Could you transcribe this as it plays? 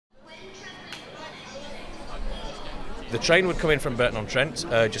The train would come in from Burton-on-Trent,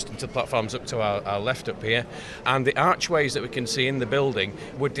 just into the platforms up to our left up here, and the archways that we can see in the building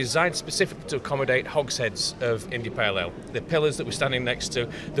were designed specifically to accommodate hogsheads of India Pale Ale. The pillars that we're standing next to,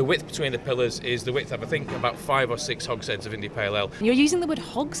 the width between the pillars is the width of, I think, about 5 or 6 hogsheads of India Pale Ale. You're using the word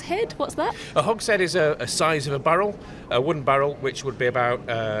hogshead? What's that? A hogshead is a size of a barrel, a wooden barrel, which would be about,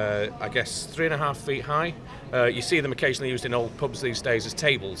 3.5 feet high. You see them occasionally used in old pubs these days as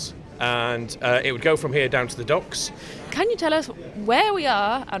tables. And it would go from here down to the docks. Can you tell us where we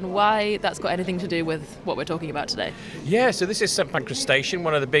are and why that's got anything to do with what we're talking about today? Yeah, so this is St Pancras Station,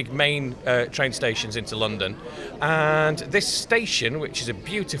 one of the big main train stations into London. And this station, which is a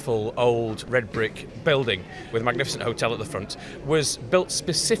beautiful old red brick building with a magnificent hotel at the front, was built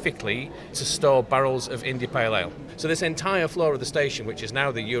specifically to store barrels of India Pale Ale. So this entire floor of the station, which is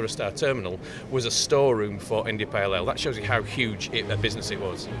now the Eurostar terminal, was a storeroom for India Pale Ale. That shows you how huge a business it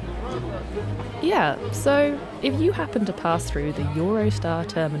was. Yeah, so if you happen to pass through the Eurostar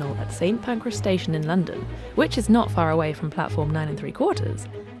terminal at St Pancras Station in London, which is not far away from platform 9 3/4,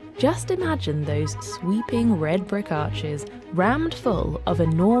 just imagine those sweeping red brick arches rammed full of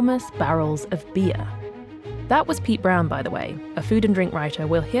enormous barrels of beer. That was Pete Brown, by the way, a food and drink writer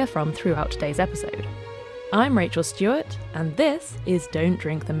we'll hear from throughout today's episode. I'm Rachel Stewart, and this is Don't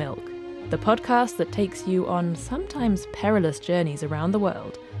Drink the Milk, the podcast that takes you on sometimes perilous journeys around the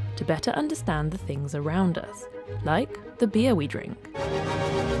world to better understand the things around us, like the beer we drink.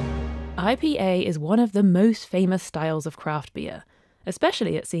 IPA is one of the most famous styles of craft beer,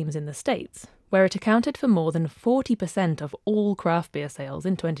 especially it seems in the States, where it accounted for more than 40% of all craft beer sales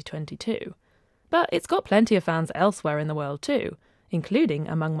in 2022. But it's got plenty of fans elsewhere in the world too, including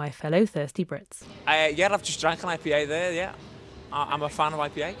among my fellow thirsty Brits. Yeah, I've just drank an IPA there, yeah. I'm a fan of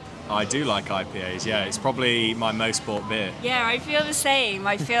IPA. I do like IPAs, yeah. It's probably my most bought beer. Yeah, I feel the same.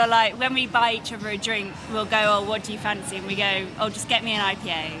 I feel like when we buy each other a drink, we'll go, oh, what do you fancy? And we go, oh, just get me an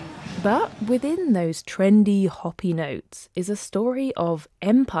IPA. But within those trendy, hoppy notes is a story of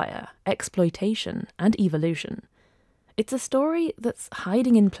empire, exploitation, and evolution. It's a story that's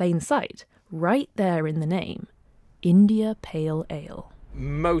hiding in plain sight, right there in the name. India Pale Ale.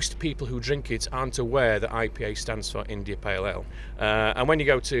 Most people who drink it aren't aware that IPA stands for India Pale Ale. And when you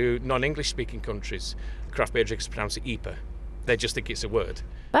go to non-English speaking countries, craft beer drinkers pronounce it IPA. They just think it's a word.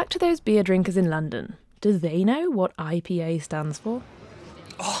 Back to those beer drinkers in London. Do they know what IPA stands for?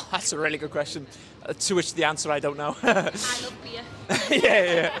 Oh, that's a really good question. To which the answer I don't know. I love beer.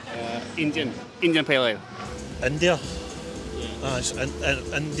 yeah. Indian Pale Ale. India. It's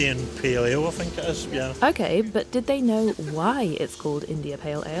Indian Pale Ale, I think it is, yeah. Okay, but did they know why it's called India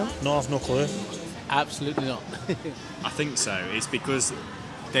Pale Ale? No, I've no clue. Absolutely not. I think so. It's because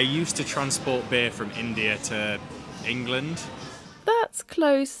they used to transport beer from India to England. That's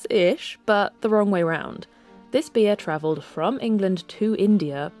close-ish, but the wrong way round. This beer travelled from England to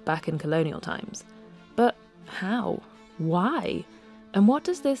India back in colonial times. But how? Why? And what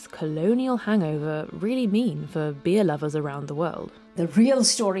does this colonial hangover really mean for beer lovers around the world? The real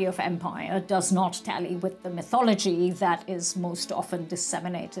story of empire does not tally with the mythology that is most often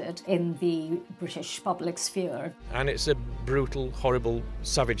disseminated in the British public sphere. And it's a brutal, horrible,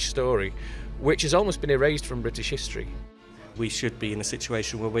 savage story, which has almost been erased from British history. We should be in a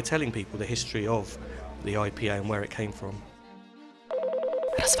situation where we're telling people the history of the IPA and where it came from.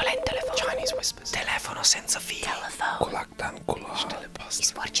 Chinese whispers. Telefono senza fili. Telephone. Kulak dan kulak. Stille post.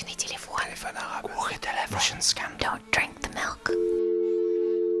 Испорченный телефон. Russian scandal. Don't drink the milk.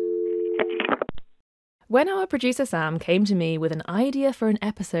 When our producer Sam came to me with an idea for an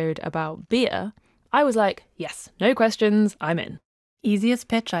episode about beer, I was like, yes, no questions, I'm in. Easiest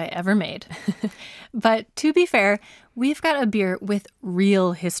pitch I ever made. But to be fair, we've got a beer with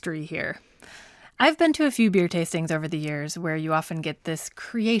real history here. I've been to a few beer tastings over the years where you often get this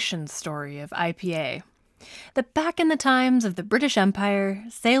creation story of IPA. That back in the times of the British Empire,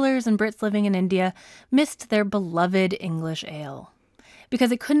 sailors and Brits living in India missed their beloved English ale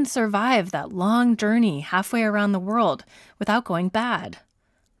because it couldn't survive that long journey halfway around the world without going bad.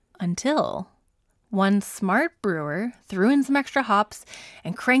 Until one smart brewer threw in some extra hops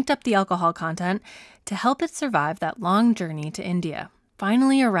and cranked up the alcohol content to help it survive that long journey to India,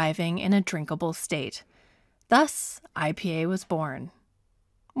 finally arriving in a drinkable state. Thus, IPA was born.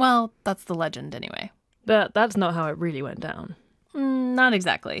 Well, that's the legend anyway. But that's not how it really went down. Not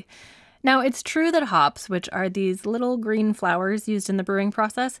exactly. Now, it's true that hops, which are these little green flowers used in the brewing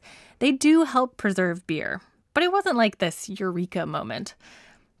process, they do help preserve beer. But it wasn't like this eureka moment.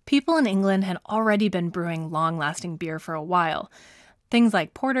 People in England had already been brewing long-lasting beer for a while. Things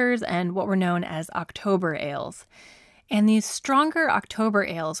like porters and what were known as October ales. And these stronger October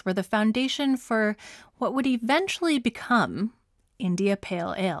ales were the foundation for what would eventually become India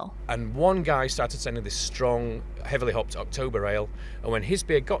Pale Ale. And one guy started sending this strong, heavily hopped October ale, and when his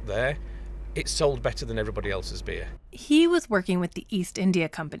beer got there, it sold better than everybody else's beer. He was working with the East India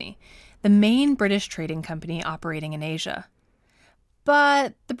Company, the main British trading company operating in Asia.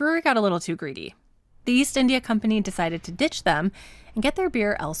 But the brewery got a little too greedy. The East India Company decided to ditch them and get their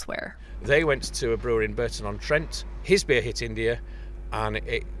beer elsewhere. They went to a brewery in Burton-on-Trent. His beer hit India, and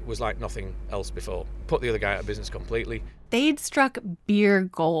it was like nothing else before. Put the other guy out of business completely. They'd struck beer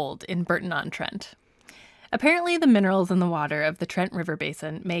gold in Burton-on-Trent. Apparently, the minerals in the water of the Trent River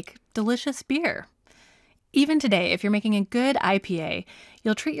Basin make delicious beer. Even today, if you're making a good IPA,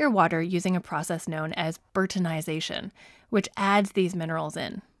 you'll treat your water using a process known as Burtonization, which adds these minerals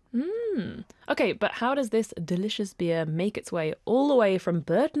in. Okay, but how does this delicious beer make its way all the way from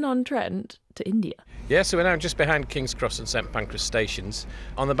Burton-on-Trent to India? Yeah, so we're now just behind King's Cross and St Pancras stations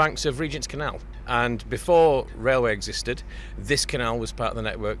on the banks of Regent's Canal. And before railway existed, this canal was part of the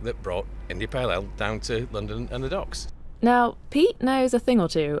network that brought India Pale Ale down to London and the docks. Now, Pete knows a thing or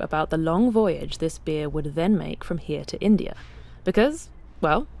two about the long voyage this beer would then make from here to India. Because,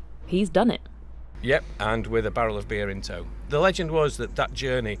 well, he's done it. Yep, and with a barrel of beer in tow. The legend was that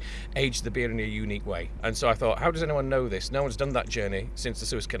journey aged the beer in a unique way. And so I thought, how does anyone know this? No one's done that journey since the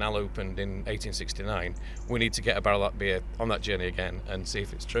Suez Canal opened in 1869. We need to get a barrel of that beer on that journey again and see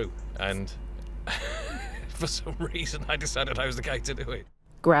if it's true. And for some reason, I decided I was the guy to do it.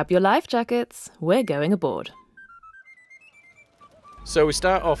 Grab your life jackets. We're going aboard. So we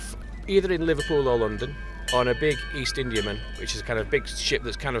start off either in Liverpool or London on a big East Indiaman, which is a kind of big ship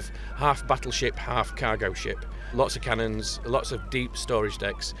that's kind of half battleship, half cargo ship. Lots of cannons, lots of deep storage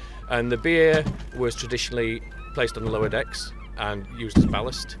decks, and the beer was traditionally placed on the lower decks and used as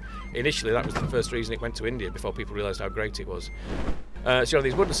ballast. Initially, that was the first reason it went to India, before people realised how great it was. So on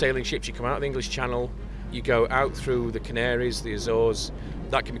these wooden sailing ships, you come out of the English Channel, you go out through the Canaries, the Azores.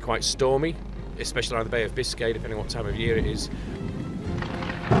 That can be quite stormy, especially around the Bay of Biscay, depending on what time of year it is.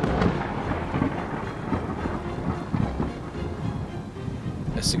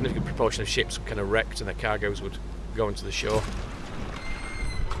 A significant proportion of ships kind of wrecked and their cargoes would go into the shore.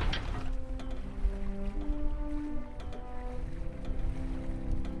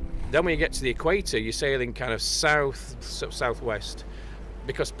 Then when you get to the equator, you're sailing kind of southwest,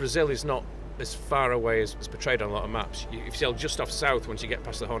 because Brazil is not as far away as portrayed on a lot of maps. If you sail just off south, once you get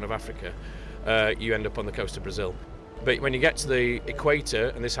past the Horn of Africa, you end up on the coast of Brazil. But when you get to the equator,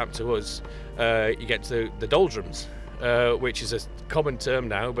 and this happened to us, you get to the doldrums, which is a common term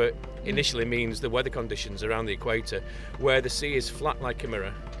now, but initially means the weather conditions around the equator, where the sea is flat like a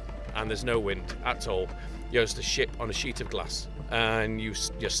mirror and there's no wind at all. You're just a ship on a sheet of glass, and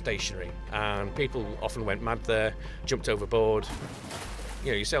you're stationary. And people often went mad there, jumped overboard.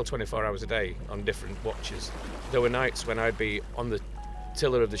 You know, you sail 24 hours a day on different watches. There were nights when I'd be on the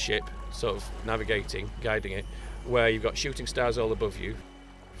tiller of the ship, sort of navigating, guiding it, where you've got shooting stars all above you,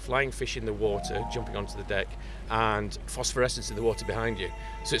 flying fish in the water, jumping onto the deck, and phosphorescence in the water behind you.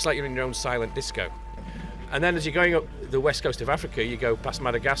 So it's like you're in your own silent disco. And then as you're going up the west coast of Africa, you go past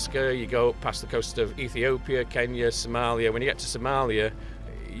Madagascar, you go past the coast of Ethiopia, Kenya, Somalia. When you get to Somalia,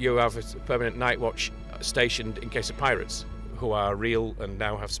 you have a permanent night watch stationed in case of pirates, who are real and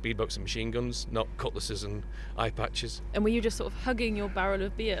now have speedboats and machine guns, not cutlasses and eye patches. And were you just sort of hugging your barrel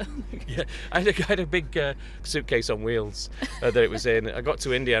of beer? Yeah, I had a big suitcase on wheels that it was in. I got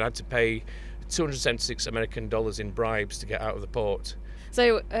to India and I had to pay $276 American in bribes to get out of the port.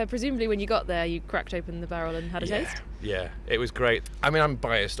 So presumably when you got there, you cracked open the barrel and had a taste? Yeah, it was great. I mean, I'm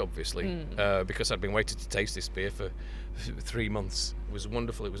biased, obviously, because I'd been waiting to taste this beer for 3 months. It was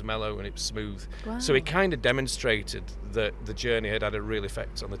wonderful, it was mellow and it was smooth. Wow. So it kind of demonstrated that the journey had a real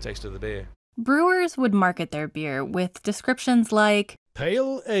effect on the taste of the beer. Brewers would market their beer with descriptions like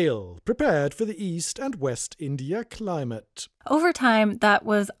Pale ale, prepared for the East and West India climate. Over time, that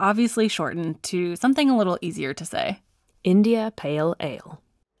was obviously shortened to something a little easier to say. India Pale Ale.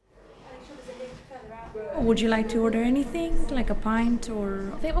 Would you like to order anything, like a pint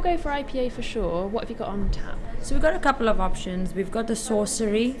or...? I think we'll go for IPA for sure. What have you got on tap? So we've got a couple of options. We've got the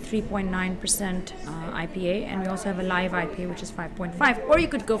Sorcery, 3.9% IPA, and we also have a live IPA, which is 5.5. Or you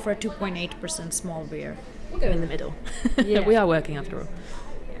could go for a 2.8% small beer. We'll go in the middle. Yeah, we are working after all.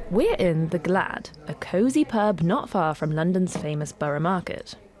 We're in the Glad, a cosy pub not far from London's famous Borough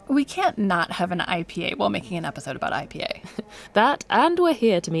Market. We can't not have an IPA while making an episode about IPA. That, and we're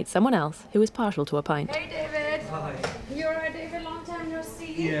here to meet someone else who is partial to a pint. Hey, David. Hi. You all right, David? Long time no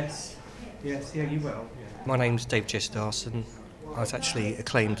see. Yes, yeah, you well. My name's Dave Jesudason. I was actually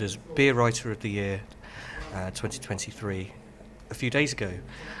acclaimed as Beer Writer of the Year 2023 a few days ago.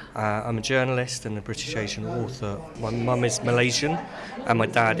 I'm a journalist and a British Asian author. My mum is Malaysian and my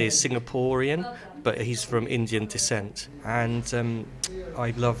dad is Singaporean, but he's from Indian descent. And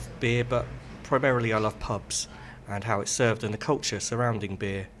I love beer, but primarily I love pubs and how it's served and the culture surrounding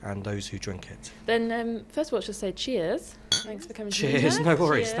beer and those who drink it. Then first of all, let's just say cheers. Thanks for coming. Cheers, no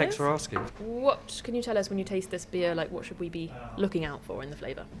worries. Cheers. Thanks for asking. What can you tell us when you taste this beer? Like, what should we be looking out for in the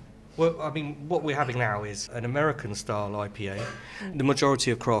flavour? Well, I mean, what we're having now is an American-style IPA. The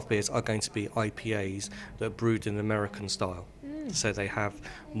majority of craft beers are going to be IPAs that are brewed in American style. So they have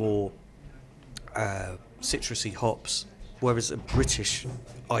more citrusy hops, whereas a British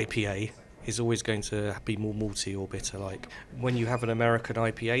IPA is always going to be more malty or bitter. Like when you have an American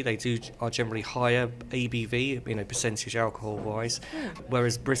IPA, they are generally higher ABV, percentage alcohol-wise,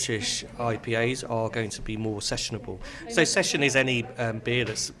 whereas British IPAs are going to be more sessionable. So session is any beer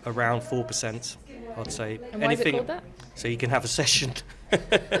that's around 4%, I'd say. And why is it called that? So you can have a session.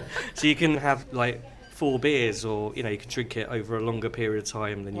 So you can have like 4 beers, or you can drink it over a longer period of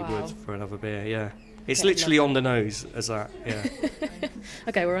time than you would for another beer. Yeah. It's literally on the nose as that, yeah.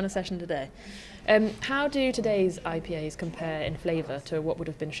 Okay, we're on a session today. How do today's IPAs compare in flavour to what would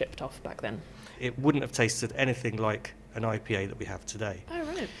have been shipped off back then? It wouldn't have tasted anything like an IPA that we have today. Oh,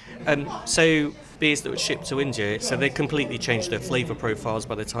 right. So beers that were shipped to India, so they completely changed their flavour profiles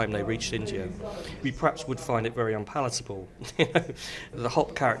by the time they reached India. We perhaps would find it very unpalatable. The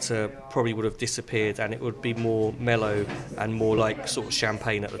hop character probably would have disappeared and it would be more mellow and more like sort of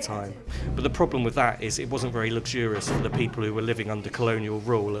champagne at the time. But the problem with that is it wasn't very luxurious for the people who were living under colonial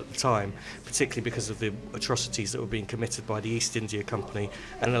rule at the time, particularly because of the atrocities that were being committed by the East India Company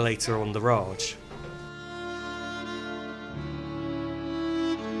and then later on the Raj.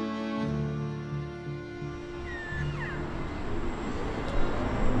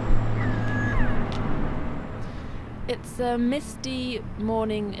 It's a misty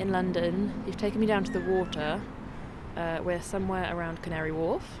morning in London. You've taken me down to the water. We're somewhere around Canary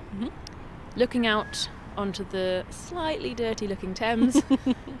Wharf. Looking out onto the slightly dirty looking Thames.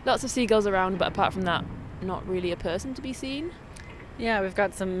 Lots of seagulls around, but apart from that, not really a person to be seen. Yeah, we've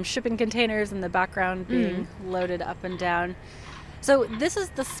got some shipping containers in the background being loaded up and down. So this is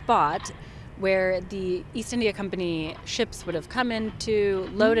the spot where the East India Company ships would have come into,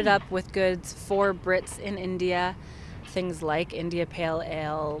 loaded up with goods for Brits in India, things like India Pale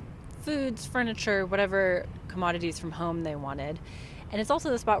Ale, foods, furniture, whatever commodities from home they wanted. And it's also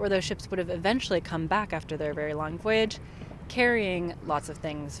the spot where those ships would have eventually come back after their very long voyage, carrying lots of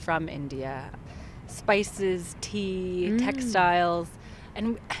things from India. Spices, tea, textiles.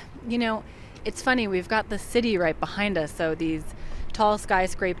 And, it's funny, we've got the city right behind us, so these tall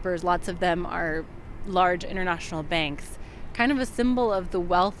skyscrapers, lots of them are large international banks, kind of a symbol of the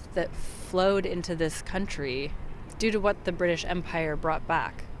wealth that flowed into this country due to what the British Empire brought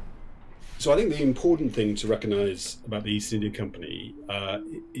back. So I think the important thing to recognise about the East India Company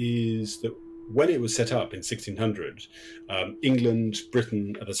is that when it was set up in 1600, England,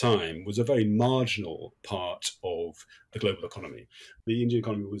 Britain at the time, was a very marginal part of the global economy. The Indian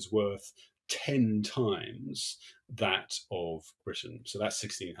economy was worth 10 times that of Britain. So that's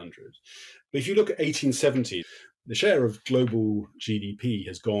 1600. But if you look at 1870, the share of global GDP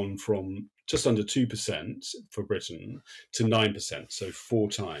has gone from just under 2% for Britain to 9%, so 4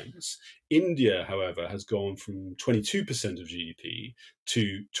 times. India, however, has gone from 22% of GDP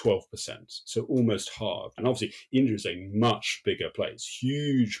to 12%, so almost halved. And obviously, India is a much bigger place,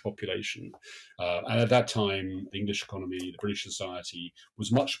 huge population. And at that time, the English economy, the British society,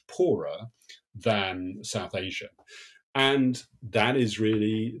 was much poorer than South Asia. And that is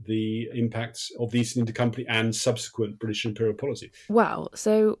really the impact of the East India Company and subsequent British imperial policy. Wow,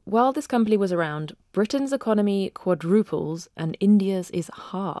 so while this company was around, Britain's economy quadruples and India's is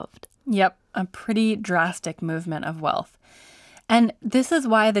halved. Yep, a pretty drastic movement of wealth. And this is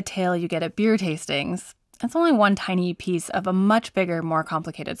why the tale you get at beer tastings, it's only one tiny piece of a much bigger, more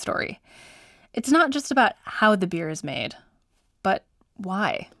complicated story. It's not just about how the beer is made, but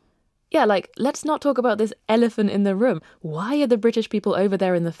why. Yeah, let's not talk about this elephant in the room. Why are the British people over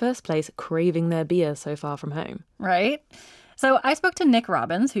there in the first place craving their beer so far from home? Right? So I spoke to Nick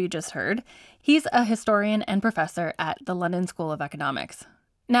Robbins, who you just heard. He's a historian and professor at the London School of Economics.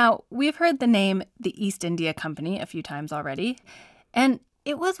 Now, we've heard the name the East India Company a few times already, and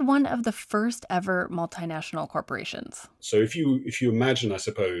it was one of the first ever multinational corporations. So if you imagine, I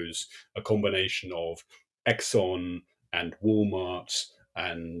suppose, a combination of Exxon and Walmart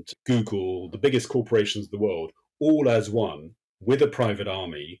and Google, the biggest corporations of the world, all as one, with a private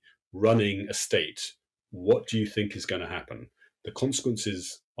army running a state, what do you think is going to happen? The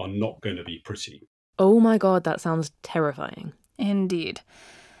consequences are not going to be pretty. Oh my god, that sounds terrifying. Indeed.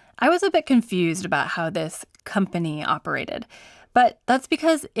 I was a bit confused about how this company operated, but that's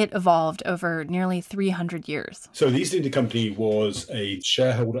because it evolved over nearly 300 years. So the East India Company was a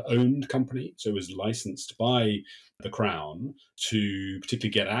shareholder-owned company, so it was licensed by the Crown to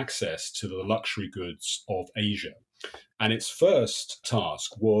particularly get access to the luxury goods of Asia. And its first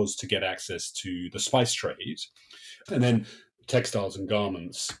task was to get access to the spice trade. And then textiles and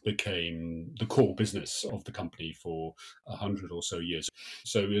garments became the core business of the company for 100 or so years.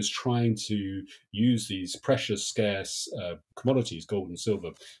 So it was trying to use these precious, scarce commodities, gold and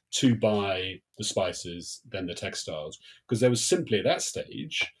silver, to buy the spices, then the textiles, because there was simply at that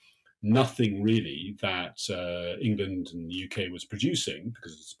stage nothing really that England and the UK was producing,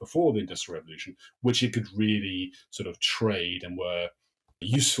 because it's before the Industrial Revolution, which it could really sort of trade and were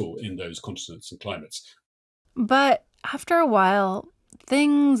useful in those continents and climates. But after a while,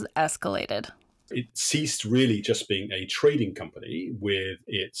 things escalated. It ceased really just being a trading company with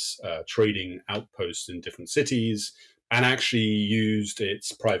its trading outposts in different cities, and actually used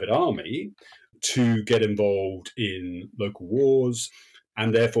its private army to get involved in local wars,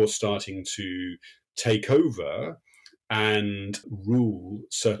 and therefore starting to take over and rule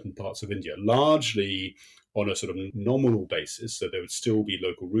certain parts of India, largely on a sort of nominal basis, so there would still be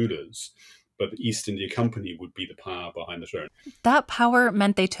local rulers, but the East India Company would be the power behind the throne. That power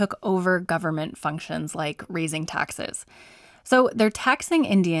meant they took over government functions like raising taxes. So they're taxing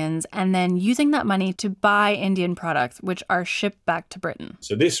Indians and then using that money to buy Indian products, which are shipped back to Britain.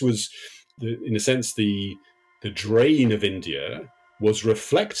 So this was, in a sense, the drain of India was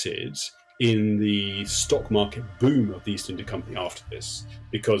reflected in the stock market boom of the East India Company after this,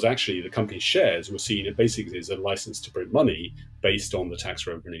 because actually the company's shares were seen basically as a license to print money based on the tax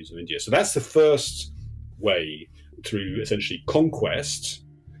revenues of India. So that's the first way, through essentially conquest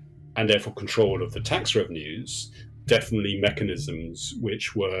and therefore control of the tax revenues, definitely mechanisms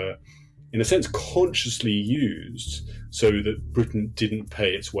which were, in a sense, consciously used so that Britain didn't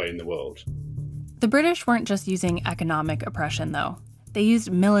pay its way in the world. The British weren't just using economic oppression, though. They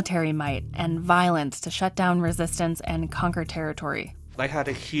used military might and violence to shut down resistance and conquer territory. They had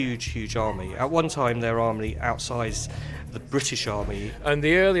a huge, huge army. At one time, their army outsized the British army. And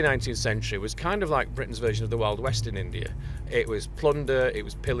the early 19th century was kind of like Britain's version of the Wild West in India. It was plunder, it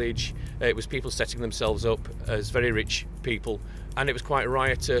was pillage, it was people setting themselves up as very rich people, and it was quite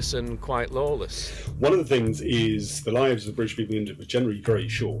riotous and quite lawless. One of the things is the lives of the British people in India were generally very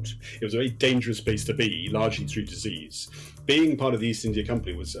short. It was a very dangerous place to be, largely through disease. Being part of the East India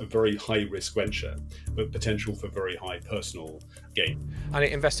Company was a very high-risk venture, but potential for very high personal gain. And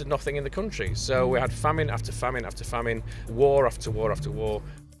it invested nothing in the country. So we had famine after famine after famine, war after war after war.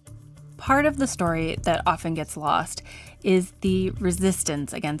 Part of the story that often gets lost is the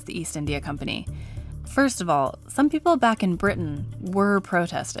resistance against the East India Company. First of all, some people back in Britain were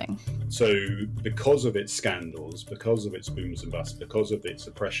protesting. So because of its scandals, because of its booms and busts, because of its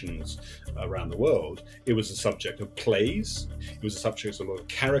oppressions around the world, it was the subject of plays, it was the subject of a lot of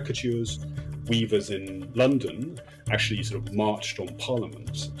caricatures. Weavers in London actually sort of marched on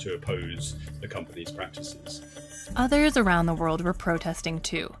Parliament to oppose the company's practices. Others around the world were protesting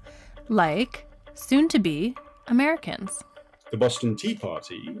too, like soon-to-be Americans. The Boston Tea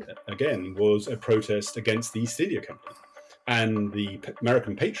Party, again, was a protest against the East India Company. And the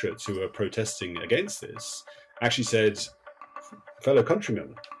American patriots who were protesting against this actually said, fellow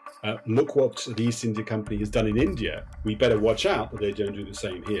countrymen, look what the East India Company has done in India. We better watch out that they don't do the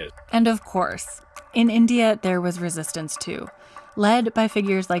same here. And of course, in India there was resistance too, led by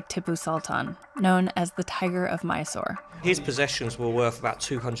figures like Tipu Sultan, known as the Tiger of Mysore. His possessions were worth about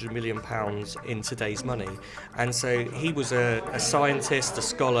 £200 million in today's money, and so he was a scientist, a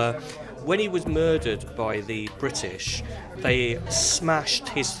scholar. When he was murdered by the British, they smashed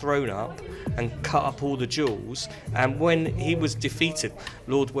his throne up and cut up all the jewels, and when he was defeated,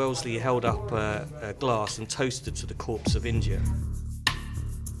 Lord Wellesley held up a glass and toasted to the corpse of India.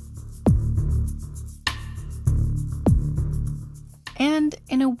 And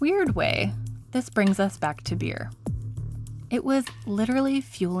in a weird way, this brings us back to beer. It was literally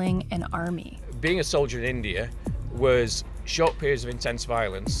fueling an army. Being a soldier in India was short periods of intense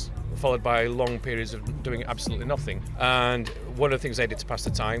violence, followed by long periods of doing absolutely nothing. And one of the things they did to pass the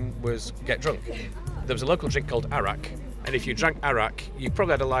time was get drunk. There was a local drink called arak, and if you drank arak, you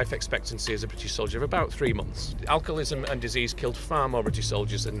probably had a life expectancy as a British soldier of about 3 months. Alcoholism and disease killed far more British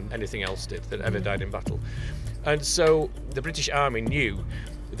soldiers than anything else did that ever died in battle. And so the British Army knew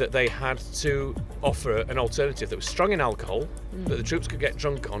that they had to offer an alternative that was strong in alcohol, that the troops could get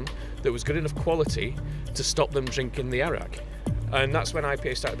drunk on, that was good enough quality to stop them drinking the arak. And that's when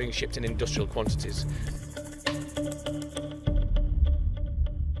IPA started being shipped in industrial quantities.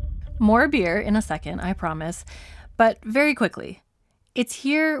 More beer in a second, I promise. But very quickly, it's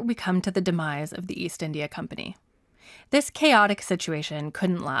here we come to the demise of the East India Company. This chaotic situation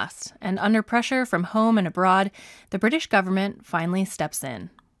couldn't last, and under pressure from home and abroad, the British government finally steps in.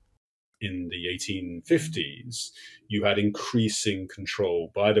 In the 1850s, you had increasing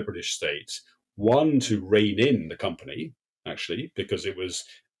control by the British state, one, to rein in the company, actually, because it was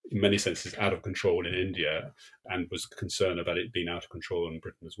in many senses out of control in India and was concerned about it being out of control in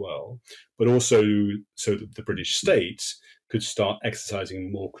Britain as well, but also so that the British state could start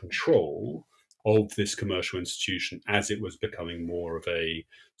exercising more control of this commercial institution as it was becoming more of a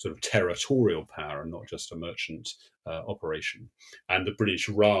sort of territorial power and not just a merchant operation. And the British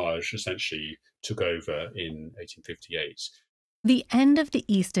Raj essentially took over in 1858. The end of the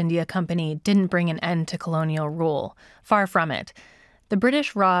East India Company didn't bring an end to colonial rule. Far from it. The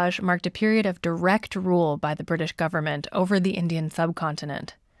British Raj marked a period of direct rule by the British government over the Indian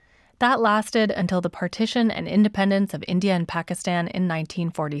subcontinent. That lasted until the partition and independence of India and Pakistan in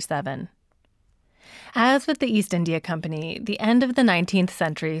 1947. As with the East India Company, the end of the 19th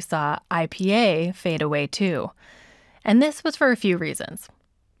century saw IPA fade away too. And this was for a few reasons.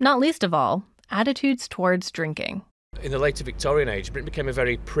 Not least of all, attitudes towards drinking. In the later Victorian age, Britain became a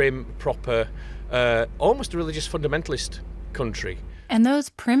very prim, proper, almost a religious fundamentalist country. And those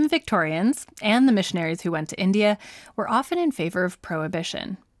prim Victorians, and the missionaries who went to India, were often in favor of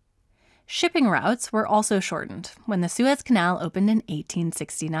prohibition. Shipping routes were also shortened when the Suez Canal opened in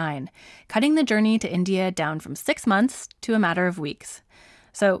 1869, cutting the journey to India down from 6 months to a matter of weeks.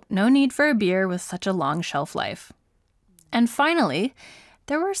 So no need for a beer with such a long shelf life. And finally,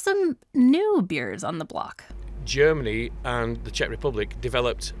 there were some new beers on the block. Germany and the Czech Republic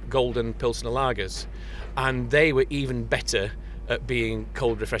developed golden Pilsner lagers, and they were even better at being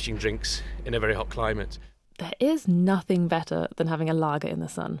cold, refreshing drinks in a very hot climate. There is nothing better than having a lager in the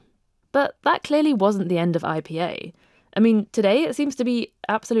sun. But that clearly wasn't the end of IPA. I mean, today it seems to be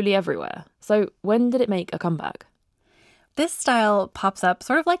absolutely everywhere. So when did it make a comeback? This style pops up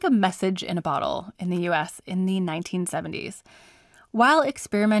sort of like a message in a bottle in the US in the 1970s. While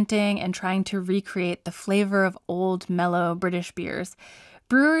experimenting and trying to recreate the flavor of old, mellow British beers,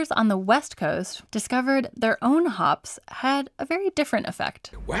 brewers on the West Coast discovered their own hops had a very different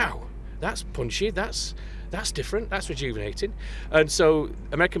effect. Wow, that's punchy, that's different, that's rejuvenating. And so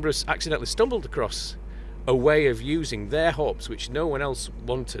American brewers accidentally stumbled across a way of using their hops, which no one else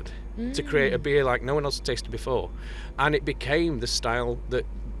wanted, to create a beer like no one else had tasted before. And it became the style that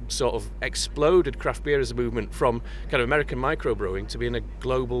sort of exploded craft beer as a movement from kind of American microbrewing to being a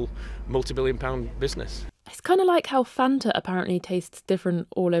global multi-billion-pound business. It's kind of like how Fanta apparently tastes different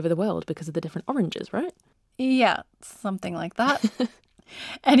all over the world because of the different oranges, right? Yeah, something like that.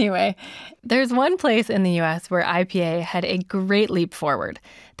 Anyway, there's one place in the US where IPA had a great leap forward,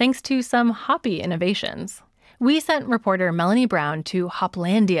 thanks to some hoppy innovations. We sent reporter Melanie Brown to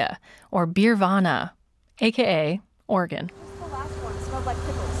Hoplandia, or Beervana, aka Oregon. The last one smelled like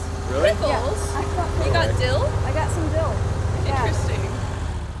pickles. Really? Pickles? Yeah. You got dill? I got some dill. Interesting.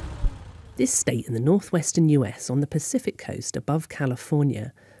 This state in the northwestern US on the Pacific coast above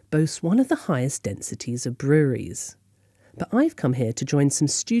California boasts one of the highest densities of breweries. But I've come here to join some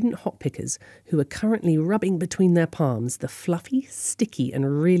student hop pickers who are currently rubbing between their palms the fluffy, sticky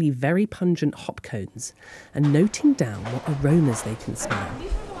and really very pungent hop cones and noting down what aromas they can smell.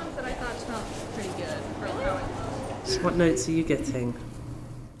 These are the ones that I thought smelled pretty good for how it So what notes are you getting?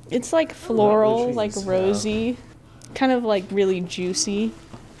 It's like floral, like rosy, kind of like really juicy.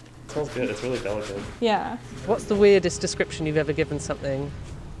 It smells good. It's really delicate. Yeah. What's the weirdest description you've ever given something?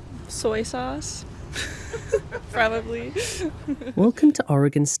 Soy sauce. Probably. Welcome to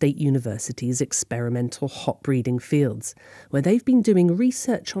Oregon State University's experimental hop breeding fields, where they've been doing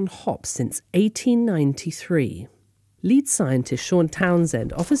research on hops since 1893. Lead scientist Shaun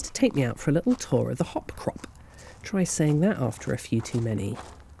Townsend offers to take me out for a little tour of the hop crop. Try saying that after a few too many.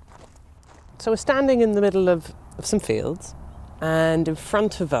 So we're standing in the middle of some fields, and in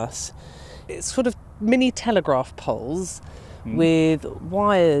front of us, it's sort of mini telegraph poles with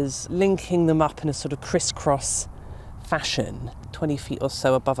wires linking them up in a sort of crisscross fashion, 20 feet or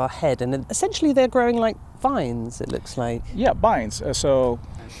so above our head. And essentially they're growing like vines, it looks like. Yeah, vines. So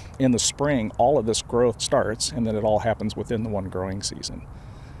in the spring, all of this growth starts, and then it all happens within the one growing season.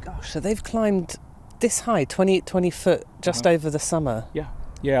 Gosh, so they've climbed this high, 20 foot, just over the summer.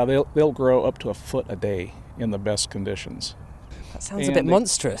 Yeah, they'll grow up to a foot a day in the best conditions. That sounds a bit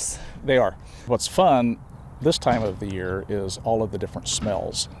monstrous. They are. What's fun this time of the year is all of the different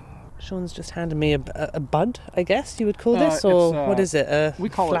smells. Shaun's just handed me a bud, I guess you would call this, or what is it? We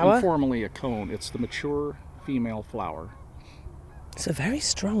call flower? it informally a cone. It's the mature female flower. It's a very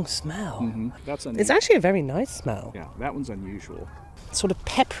strong smell. Mm-hmm. It's actually a very nice smell. Yeah, that one's unusual. Sort of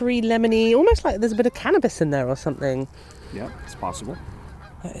peppery, lemony, almost like there's a bit of cannabis in there or something. Yeah, it's possible.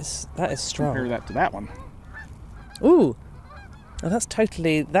 That is strong. Compare that to that one. Ooh, oh,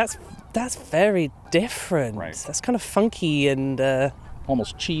 that's very different. Right. That's kind of funky and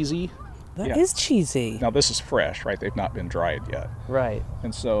almost cheesy. That is cheesy. Now this is fresh, right? They've not been dried yet. Right.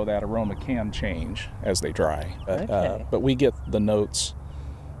 And so that aroma can change as they dry. Okay. But we get the notes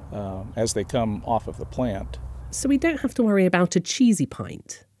as they come off of the plant. So we don't have to worry about a cheesy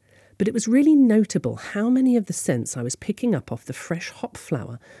pint. But it was really notable how many of the scents I was picking up off the fresh hop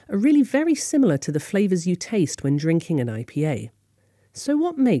flower are really very similar to the flavours you taste when drinking an IPA. So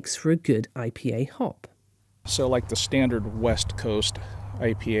what makes for a good IPA hop? So like the standard West Coast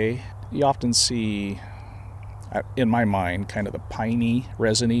IPA, you often see, in my mind, kind of the piney,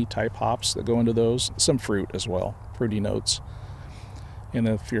 resiny type hops that go into those. Some fruit as well, fruity notes. And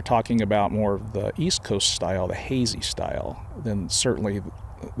if you're talking about more of the East Coast style, the hazy style, then certainly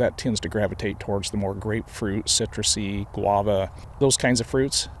that tends to gravitate towards the more grapefruit, citrusy, guava, those kinds of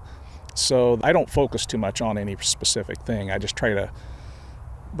fruits. So I don't focus too much on any specific thing. I just try to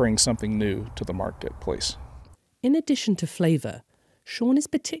bring something new to the marketplace. In addition to flavour, Shaun is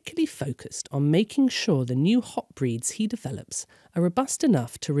particularly focused on making sure the new hop breeds he develops are robust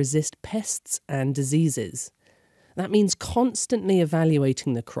enough to resist pests and diseases. That means constantly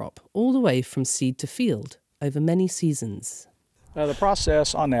evaluating the crop all the way from seed to field over many seasons. The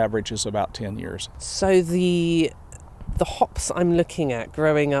process on average is about 10 years. So the hops I'm looking at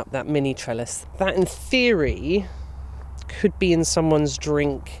growing up that mini trellis, that in theory could be in someone's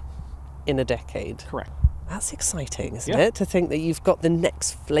drink in a decade. Correct. That's exciting, isn't it? To think that you've got the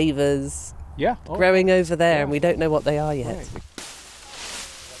next flavours Oh, growing over there and we don't know what they are yet. Right.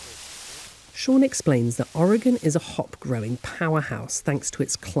 Shaun explains that Oregon is a hop-growing powerhouse thanks to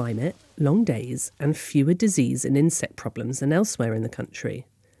its climate, long days, and fewer disease and insect problems than elsewhere in the country.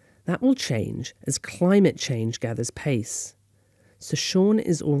 That will change as climate change gathers pace. So Shaun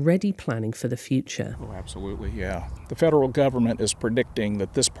is already planning for the future. Oh, absolutely, yeah. The federal government is predicting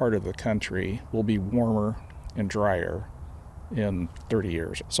that this part of the country will be warmer and drier in 30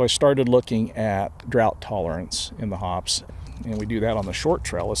 years. So I started looking at drought tolerance in the hops, and we do that on the short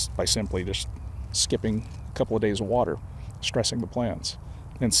trellis by simply just skipping a couple of days of water, stressing the plants,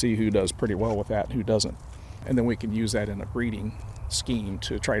 and see who does pretty well with that and who doesn't. And then we can use that in a breeding scheme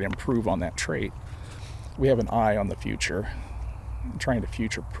to try to improve on that trait. We have an eye on the future, trying to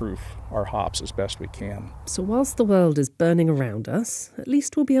future-proof our hops as best we can. So whilst the world is burning around us, at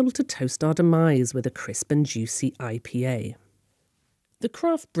least we'll be able to toast our demise with a crisp and juicy IPA. The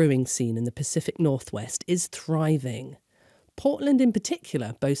craft brewing scene in the Pacific Northwest is thriving. Portland in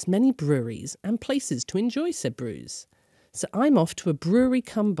particular boasts many breweries and places to enjoy said brews. So I'm off to a brewery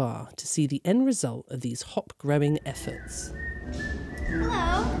cum bar to see the end result of these hop-growing efforts.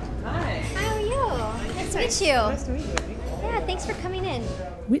 Hello. Hi. How are you? Nice to meet you. Nice to meet you, Whitney. Yeah, thanks for coming in.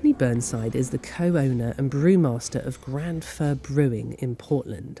 Whitney Burnside is the co-owner and brewmaster of Grand Fir Brewing in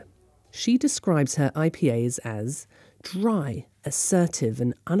Portland. She describes her IPAs as dry, assertive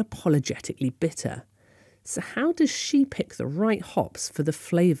and unapologetically bitter. So how does she pick the right hops for the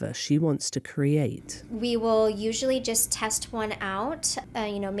flavour she wants to create? We will usually just test one out.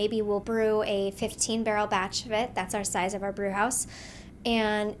 Maybe we'll brew a 15-barrel batch of it. That's our size of our brew house.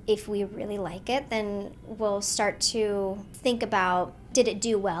 And if we really like it, then we'll start to think about, did it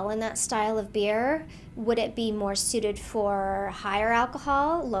do well in that style of beer? Would it be more suited for higher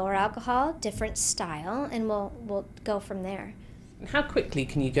alcohol, lower alcohol, different style? And we'll go from there. How quickly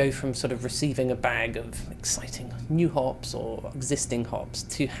can you go from sort of receiving a bag of exciting new hops or existing hops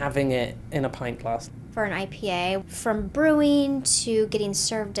to having it in a pint glass? For an IPA, from brewing to getting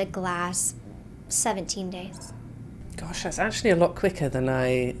served a glass, 17 days. Gosh, that's actually a lot quicker than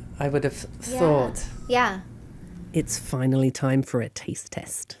I would have thought. Yeah. It's finally time for a taste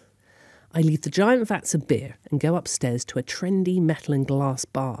test. I leave the giant vats of beer and go upstairs to a trendy metal and glass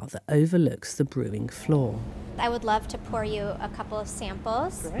bar that overlooks the brewing floor. I would love to pour you a couple of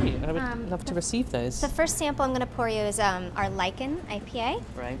samples. Great, I would love to receive those. The first sample I'm going to pour you is our Lichen IPA.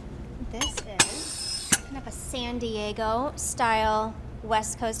 Right. This is kind of a San Diego style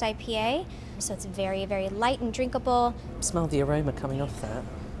West Coast IPA. So it's very, very light and drinkable. Smell the aroma coming off that.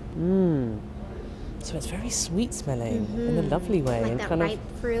 So it's very sweet smelling in a lovely way. Like and that kind ripe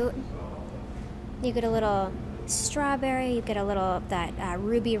fruit. You get a little strawberry, you get a little of that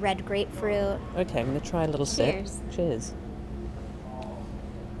ruby red grapefruit. Okay, I'm going to try a little Cheers. sip. Cheers.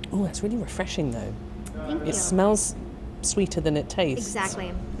 Oh, it's really refreshing though. Thank you. It smells sweeter than it tastes.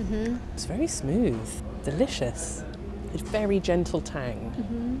 Exactly. Mm-hmm. It's very smooth, delicious. It's very gentle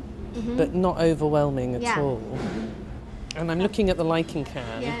tang, Mm-hmm. but not overwhelming at Yeah. all. And I'm looking at the lichen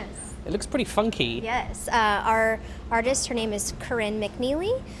can. Yes. It looks pretty funky. Yes. Our artist, her name is Corinne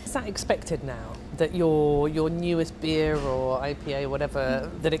McNeely. Is that expected now? That your newest beer or IPA, whatever,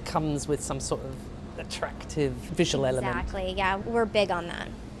 that it comes with some sort of attractive visual element? Exactly. Yeah, we're big on that.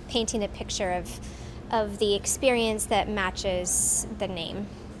 Painting a picture of the experience that matches the name.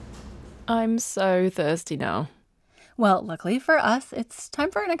 I'm so thirsty now. Well, luckily for us, it's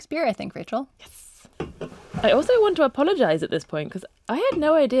time for our next beer, I think, Rachel. Yes. I also want to apologise at this point because I had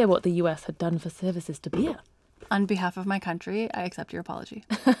no idea what the US had done for services to beer. On behalf of my country, I accept your apology.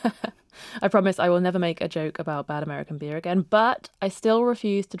 I promise I will never make a joke about bad American beer again, but I still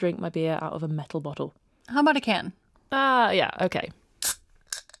refuse to drink my beer out of a metal bottle. How about a can? Yeah, okay.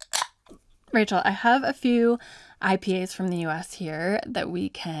 Rachel, I have a few IPAs from the US here that we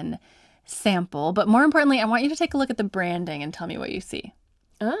can sample, but more importantly, I want you to take a look at the branding and tell me what you see.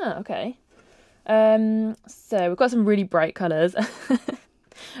 Okay. So we've got some really bright colours.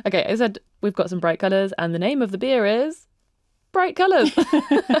 Okay, I said we've got some bright colours, and the name of the beer is Bright Colours.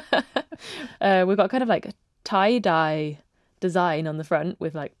 We've got kind of like a tie-dye design on the front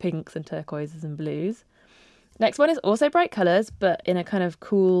with like pinks and turquoises and blues. Next one is also bright colours, but in a kind of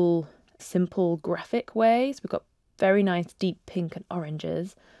cool, simple graphic way. So we've got very nice deep pink and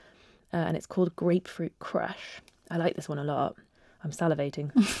oranges, and it's called Grapefruit Crush. I like this one a lot. I'm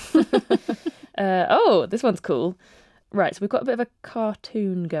salivating. Oh, this one's cool. Right, so we've got a bit of a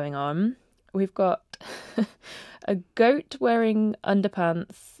cartoon going on. We've got a goat wearing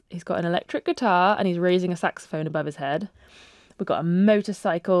underpants. He's got an electric guitar and he's raising a saxophone above his head. We've got a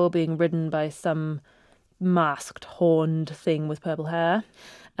motorcycle being ridden by some masked, horned thing with purple hair,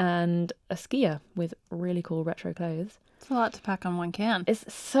 and a skier with really cool retro clothes. It's a lot to pack on one can.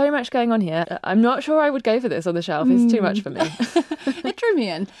 It's so much going on here. I'm not sure I would go for this on the shelf. It's too much for me. It drew me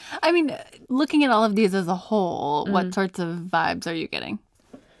in. I mean, looking at all of these as a whole, what sorts of vibes are you getting?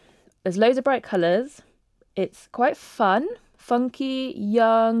 There's loads of bright colours. It's quite fun, funky,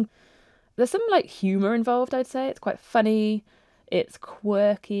 young. There's some like humour involved, I'd say. It's quite funny. It's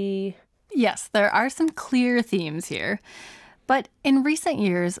quirky. Yes, there are some clear themes here. But in recent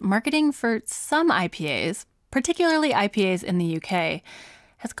years, marketing for some IPAs, particularly IPAs in the UK,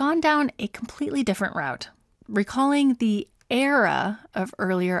 has gone down a completely different route, recalling the era of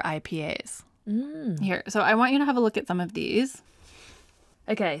earlier IPAs. Here, so I want you to have a look at some of these.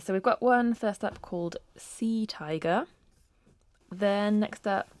 Okay, so we've got one first up called Sea Tiger. Then next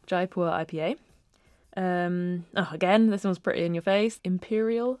up, Jaipur IPA. Again, this one's pretty in your face.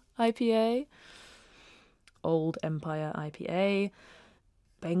 Imperial IPA. Old Empire IPA.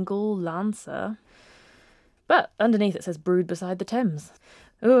 Bengal Lancer. But underneath it says brewed beside the Thames.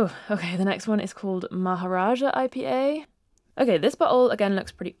 Oh, okay, the next one is called Maharaja IPA. Okay, this bottle again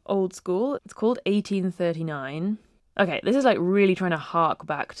looks pretty old school. It's called 1839. Okay, this is like really trying to hark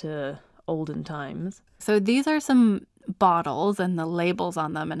back to olden times. So these are some bottles and the labels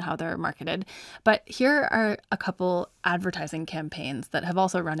on them and how they're marketed. But here are a couple advertising campaigns that have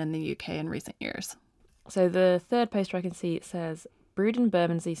also run in the UK in recent years. So the third poster I can see, it says, brewed in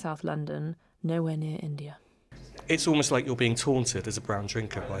Bermondsey, South London, nowhere near India. It's almost like you're being taunted as a brown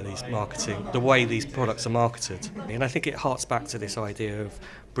drinker by these marketing, the way these products are marketed. And I think it harks back to this idea of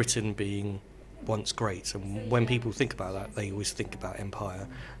Britain being once great. And when people think about that, they always think about empire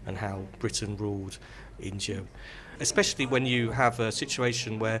and how Britain ruled India. Especially when you have a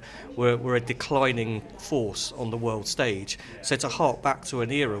situation where we're a declining force on the world stage. So to hark back to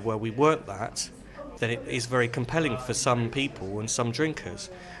an era where we weren't that, then it is very compelling for some people and some drinkers.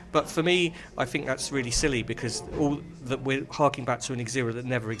 But for me, I think that's really silly because all that we're harking back to an era that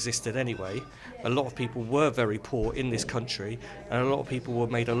never existed anyway. A lot of people were very poor in this country, and a lot of people were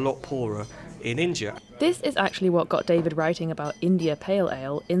made a lot poorer in India. This is actually what got David writing about India Pale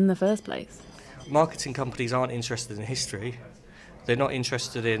Ale in the first place. Marketing companies aren't interested in history. They're not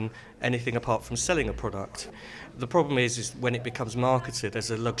interested in anything apart from selling a product. The problem is when it becomes marketed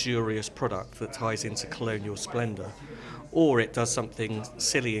as a luxurious product that ties into colonial splendour, or it does something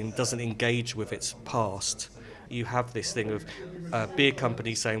silly and doesn't engage with its past. You have this thing of beer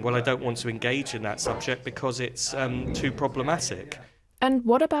companies saying, well, I don't want to engage in that subject because it's too problematic. And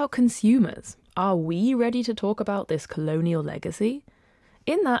what about consumers? Are we ready to talk about this colonial legacy?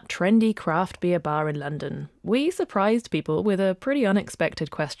 In that trendy craft beer bar in London, we surprised people with a pretty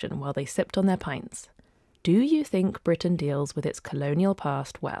unexpected question while they sipped on their pints. Do you think Britain deals with its colonial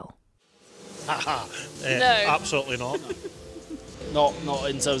past well? No. Absolutely not. Not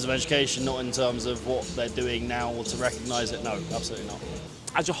in terms of education, not in terms of what they're doing now or to recognise it. No, absolutely not.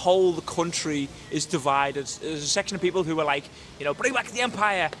 As a whole, the country is divided. There's a section of people who are like, bring back the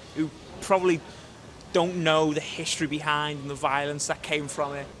empire, who probably don't know the history behind and the violence that came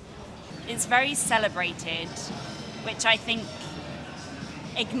from it. It's very celebrated, which I think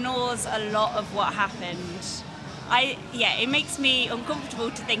ignores a lot of what happened. It makes me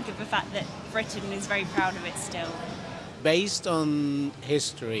uncomfortable to think of the fact that Britain is very proud of it still. Based on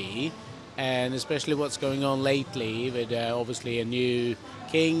history, and especially what's going on lately with obviously a new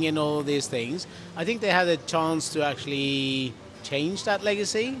king and all these things, I think they had a chance to actually change that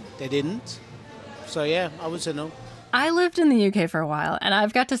legacy. They didn't. So yeah, I would say no. I lived in the UK for a while, and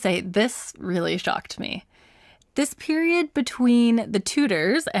I've got to say, this really shocked me. This period between the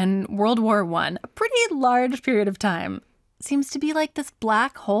Tudors and World War I, a pretty large period of time, seems to be like this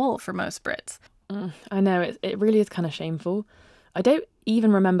black hole for most Brits. I know, it really is kind of shameful. I don't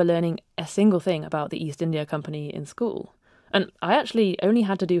even remember learning a single thing about the East India Company in school. And I actually only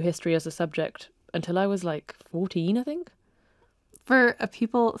had to do history as a subject until I was like 14, I think. For a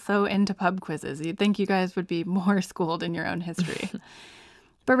people so into pub quizzes, you'd think you guys would be more schooled in your own history.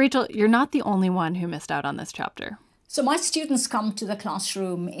 But Rachel, you're not the only one who missed out on this chapter. So my students come to the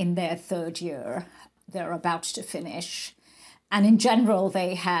classroom in their third year. They're about to finish. And in general,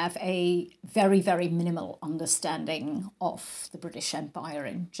 they have a very, very minimal understanding of the British Empire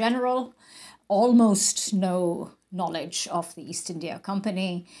in general, almost no knowledge of the East India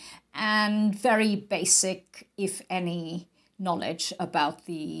Company, and very basic, if any, knowledge about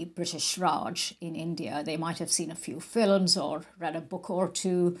the British Raj in India. They might have seen a few films or read a book or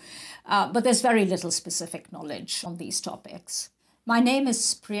two, but there's very little specific knowledge on these topics. My name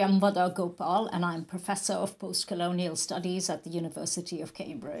is Priyamvada Gopal, and I'm Professor of Post-Colonial Studies at the University of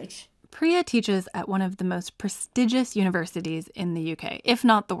Cambridge. Priya teaches at one of the most prestigious universities in the UK, if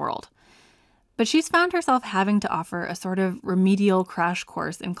not the world. But she's found herself having to offer a sort of remedial crash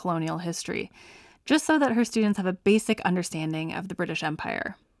course in colonial history, just so that her students have a basic understanding of the British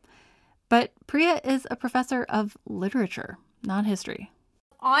Empire. But Priya is a professor of literature, not history.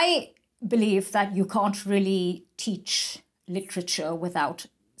 I believe that you can't really teach literature without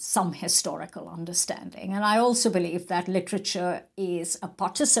some historical understanding. And I also believe that literature is a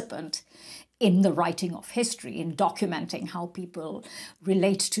participant in the writing of history, in documenting how people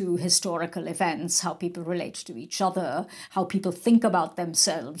relate to historical events, how people relate to each other, how people think about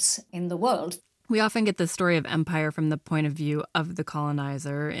themselves in the world. We often get the story of empire from the point of view of the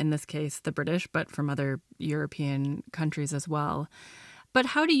colonizer, in this case the British, but from other European countries as well. But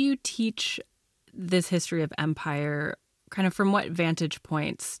how do you teach this history of empire? Kind of from what vantage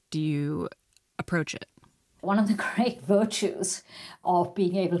points do you approach it? One of the great virtues of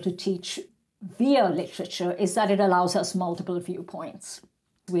being able to teach via literature is that it allows us multiple viewpoints.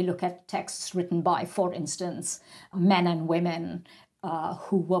 We look at texts written by, for instance, men and women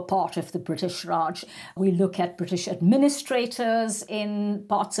who were part of the British Raj. We look at British administrators in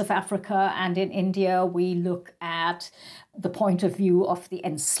parts of Africa and in India. We look at the point of view of the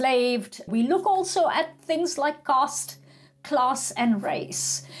enslaved. We look also at things like caste, class and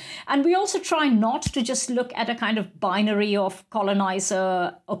race. And we also try not to just look at a kind of binary of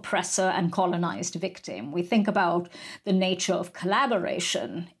colonizer, oppressor, and colonized victim. We think about the nature of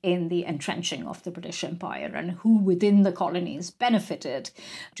collaboration in the entrenching of the British Empire and who within the colonies benefited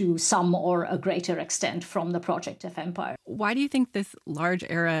to some or a greater extent from the project of empire. Why do you think this large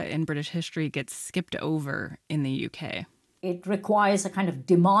era in British history gets skipped over in the UK? It requires a kind of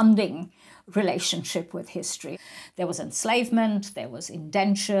demanding relationship with history. There was enslavement, there was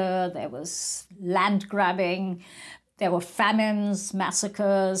indenture, there was land grabbing, there were famines,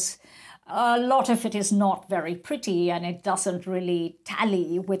 massacres. A lot of it is not very pretty, and it doesn't really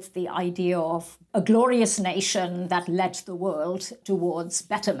tally with the idea of a glorious nation that led the world towards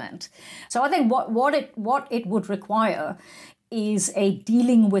betterment. So I think what it would require is a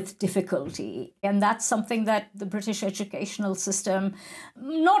dealing with difficulty. And that's something that the British educational system,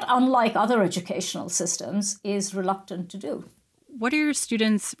 not unlike other educational systems, is reluctant to do. What are your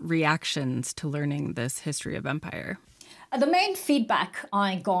students' reactions to learning this history of empire? The main feedback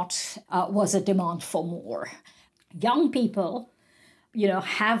I got was a demand for more. Young people,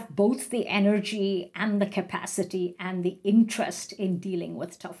 have both the energy and the capacity and the interest in dealing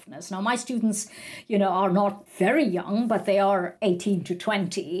with toughness. Now, my students, are not very young, but they are 18 to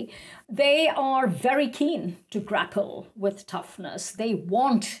 20. They are very keen to grapple with toughness. They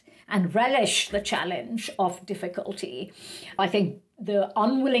want and relish the challenge of difficulty. I think the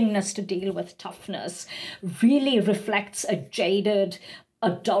unwillingness to deal with toughness really reflects a jaded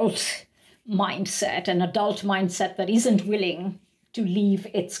adult mindset, an adult mindset that isn't willing to leave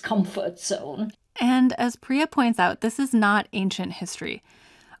its comfort zone. And as Priya points out, this is not ancient history.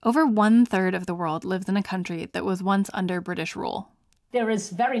 Over 1/3 of the world lives in a country that was once under British rule. There is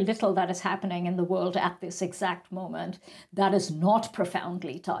very little that is happening in the world at this exact moment that is not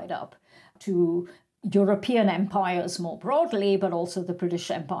profoundly tied up to European empires more broadly, but also the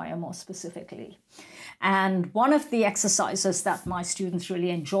British Empire more specifically. And one of the exercises that my students really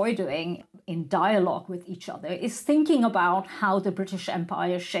enjoy doing in dialogue with each other is thinking about how the British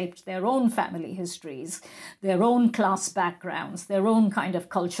Empire shaped their own family histories, their own class backgrounds, their own kind of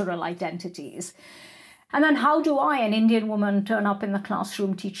cultural identities. And then how do I, an Indian woman, turn up in the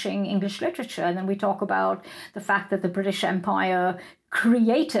classroom teaching English literature? And then we talk about the fact that the British Empire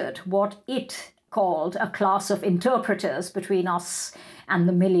created what it called a class of interpreters between us and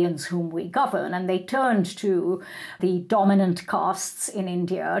the millions whom we govern. And they turned to the dominant castes in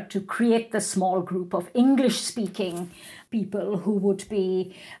India to create the small group of English-speaking people who would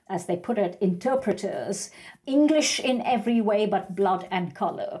be, as they put it, interpreters, English in every way but blood and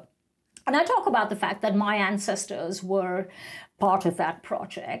color. And I talk about the fact that my ancestors were part of that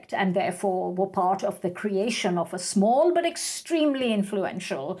project and therefore were part of the creation of a small but extremely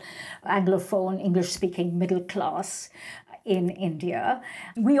influential Anglophone English-speaking middle class in India.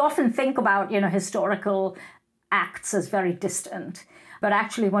 We often think about, historical acts as very distant. But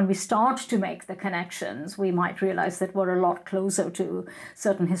actually, when we start to make the connections, we might realize that we're a lot closer to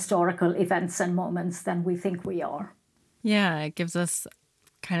certain historical events and moments than we think we are. Yeah, it gives us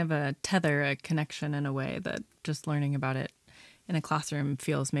kind of a tether, a connection in a way that just learning about it in a classroom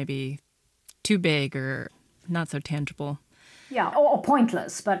feels maybe too big or not so tangible. Yeah, or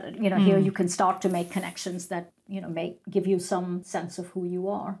pointless. But, here you can start to make connections that, may give you some sense of who you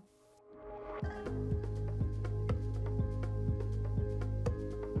are.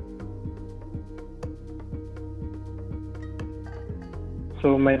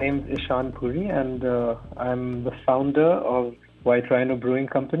 So my name is Shaun and I'm the founder of White Rhino Brewing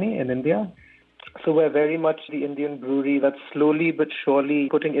Company in India. So we're very much the Indian brewery that's slowly but surely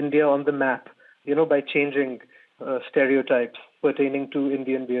putting India on the map, by changing stereotypes pertaining to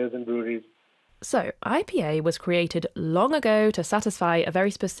Indian beers and breweries. So, IPA was created long ago to satisfy a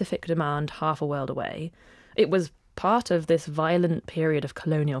very specific demand half a world away. It was part of this violent period of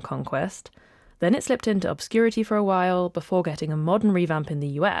colonial conquest. Then it slipped into obscurity for a while before getting a modern revamp in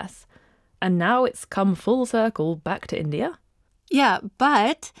the US. And now it's come full circle back to India. Yeah,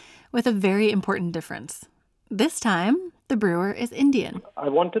 but with a very important difference. This time, the brewer is Indian. I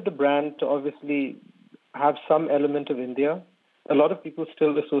wanted the brand to obviously have some element of India. A lot of people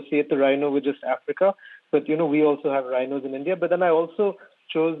still associate the rhino with just Africa, but we also have rhinos in India. But then I also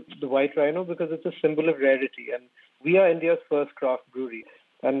chose the white rhino because it's a symbol of rarity, and we are India's first craft brewery.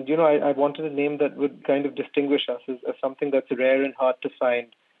 And I wanted a name that would kind of distinguish us as something that's rare and hard to find,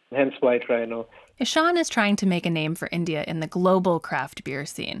 hence white rhino. Shaun is trying to make a name for India in the global craft beer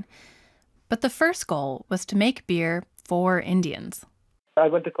scene. But the first goal was to make beer for Indians. I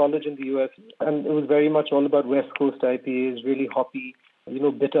went to college in the US, and it was very much all about West Coast IPAs, really hoppy,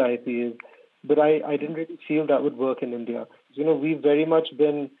 bitter IPAs. But I didn't really feel that would work in India. We've very much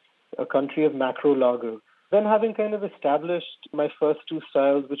been a country of macro lager. Then having kind of established my first two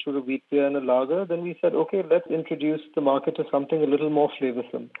styles, which were a wheat beer and a lager, then we said, okay, let's introduce the market to something a little more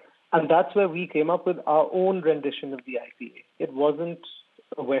flavorsome. And that's where we came up with our own rendition of the IPA. It wasn't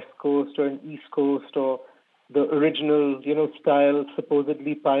a West Coast or an East Coast or the original, style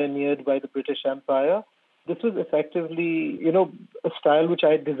supposedly pioneered by the British Empire. This was effectively, a style which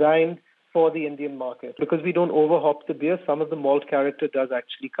I designed for the Indian market. Because we don't overhop the beer, some of the malt character does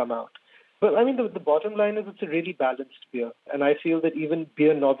actually come out. But the bottom line is it's a really balanced beer. And I feel that even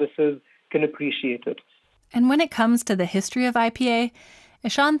beer novices can appreciate it. And when it comes to the history of IPA,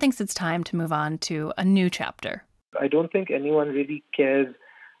 Shaun thinks it's time to move on to a new chapter. I don't think anyone really cares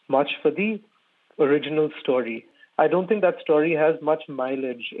much for the original story. I don't think that story has much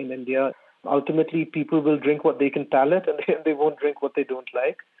mileage in India. Ultimately, people will drink what they can palate and they won't drink what they don't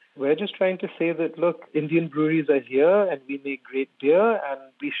like. We're just trying to say that, look, Indian breweries are here and we make great beer, and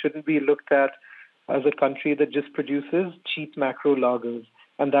we shouldn't be looked at as a country that just produces cheap macro lagers.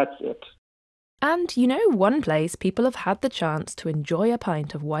 And that's it. And one place people have had the chance to enjoy a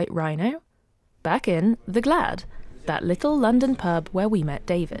pint of White Rhino? Back in The Glad, that little London pub where we met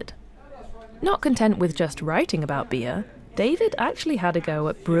David. Not content with just writing about beer, David actually had a go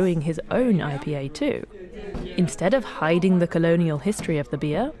at brewing his own IPA too. Instead of hiding the colonial history of the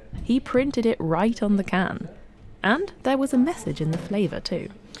beer, he printed it right on the can. And there was a message in the flavour too.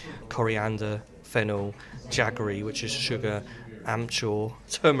 Coriander, fennel, jaggery, which is sugar, amchur,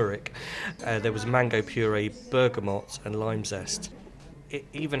 turmeric. There was mango puree, bergamot and lime zest. it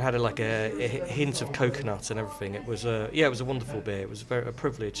even had a hint of coconut and everything. It was a wonderful beer. It was a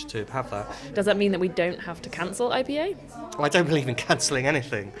privilege to have that. Does that mean that we don't have to cancel IPA? I don't believe in cancelling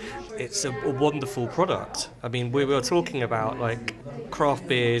anything. It's a wonderful product. I mean, we were talking about like craft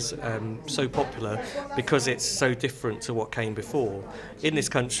beers so popular because it's so different to what came before. In this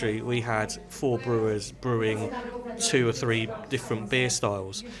country, we had 4 brewers brewing 2 or 3 different beer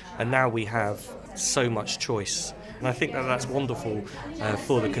styles, and now we have so much choice. And I think that that's wonderful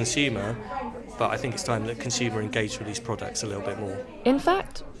for the consumer, but I think it's time that consumer engage with these products a little bit more. In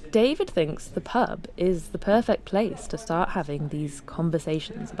fact, David thinks the pub is the perfect place to start having these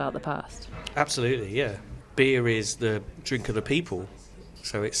conversations about the past. Absolutely, yeah. Beer is the drink of the people,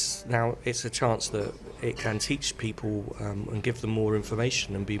 so it's a chance that it can teach people and give them more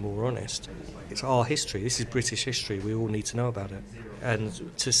information and be more honest. It's our history. This is British history. We all need to know about it.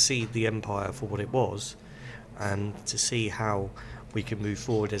 And to see the empire for what it was, and to see how we can move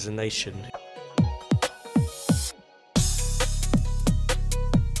forward as a nation.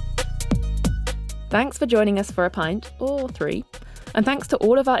 Thanks for joining us for a pint, or 3, and thanks to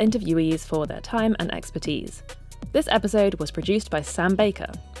all of our interviewees for their time and expertise. This episode was produced by Sam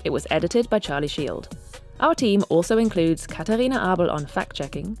Baker. It was edited by Charlie Shield. Our team also includes Katharina Abel on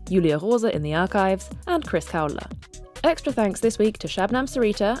fact-checking, Julia Rosa in the archives, and Chris Cowler. Extra thanks this week to Shabnam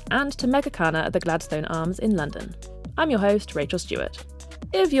Sarita and to Megha Khanna at the Gladstone Arms in London. I'm your host, Rachel Stewart.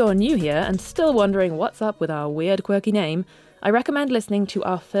 If you're new here and still wondering what's up with our weird, quirky name, I recommend listening to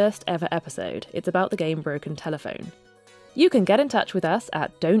our first ever episode. It's about the game Broken Telephone. You can get in touch with us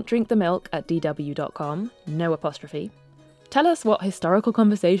at don'tdrinkthemilk@dw.com, no apostrophe. Tell us what historical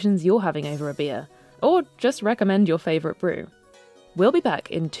conversations you're having over a beer, or just recommend your favourite brew. We'll be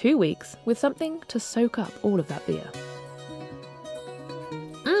back in 2 weeks with something to soak up all of that beer.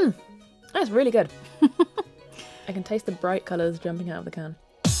 That's really good. I can taste the bright colours jumping out of the can.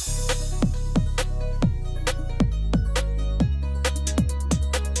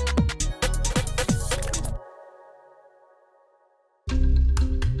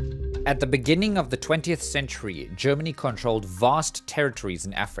 At the beginning of the 20th century, Germany controlled vast territories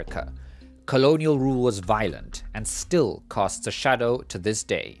in Africa. Colonial rule was violent and still casts a shadow to this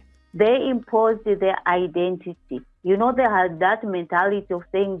day. They imposed their identity. You know, they had that mentality of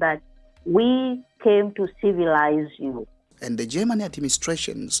saying that we came to civilize you. And the German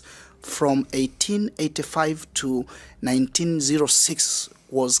administrations from 1885 to 1906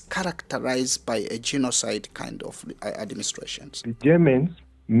 was characterized by a genocide kind of administrations. The Germans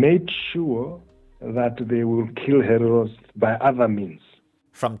made sure that they will kill heroes by other means.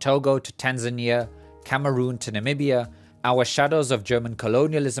 From Togo to Tanzania, Cameroon to Namibia, our Shadows of German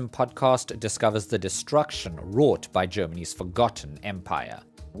Colonialism podcast discovers the destruction wrought by Germany's forgotten empire.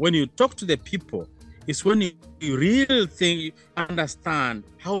 When you talk to the people, it's when you really understand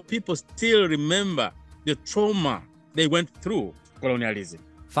how people still remember the trauma they went through colonialism.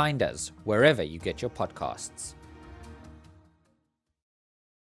 Find us wherever you get your podcasts.